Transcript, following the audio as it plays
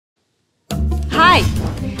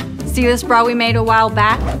See this bra we made a while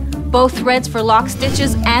back? Both threads for lock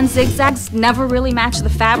stitches and zigzags never really match the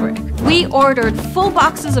fabric. We ordered full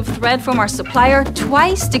boxes of thread from our supplier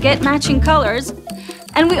twice to get matching colors,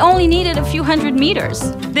 and we only needed a few hundred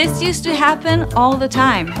meters. This used to happen all the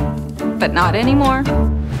time, but not anymore.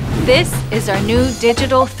 This is our new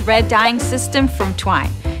digital thread dyeing system from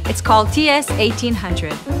Twine. It's called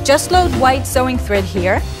TS1800. Just load white sewing thread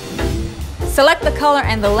here, select the color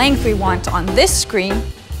and the length we want on this screen,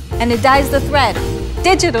 and it dyes the thread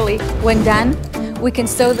digitally. When done, we can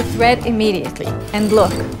sew the thread immediately. And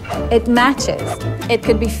look, it matches. It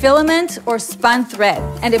could be filament or spun thread.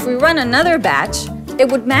 And if we run another batch, it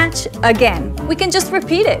would match again. We can just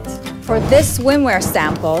repeat it. For this swimwear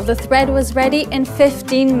sample, the thread was ready in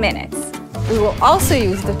 15 minutes. We will also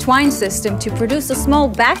use the Twine system to produce a small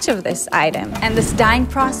batch of this item, and this dyeing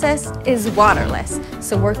process is waterless.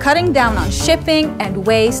 So we're cutting down on shipping and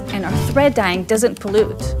waste, and our thread dyeing doesn't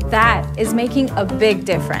pollute. That is making a big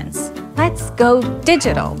difference. Let's go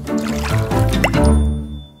digital.